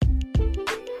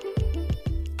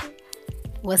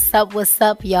What's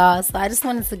up, y'all? So I just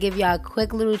wanted to give y'all a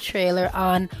quick little trailer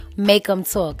on Make 'em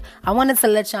Talk. I wanted to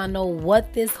let y'all know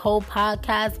what this whole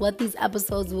podcast, what these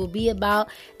episodes will be about.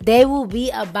 They will be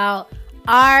about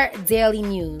our daily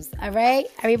news, all right?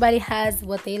 Everybody has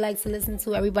what they like to listen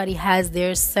to. Everybody has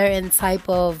their certain type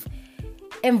of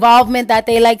involvement that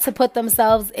they like to put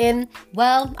themselves in.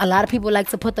 Well, a lot of people like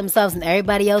to put themselves in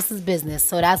everybody else's business.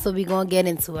 So that's what we're going to get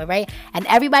into, all right? And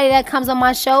everybody that comes on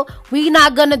my show, we're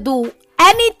not going to do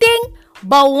anything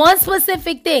but one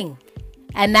specific thing.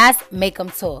 And that's Make 'em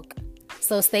Talk.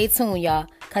 So stay tuned, y'all,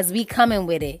 because we coming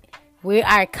with it. We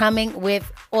are coming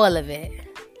with all of it.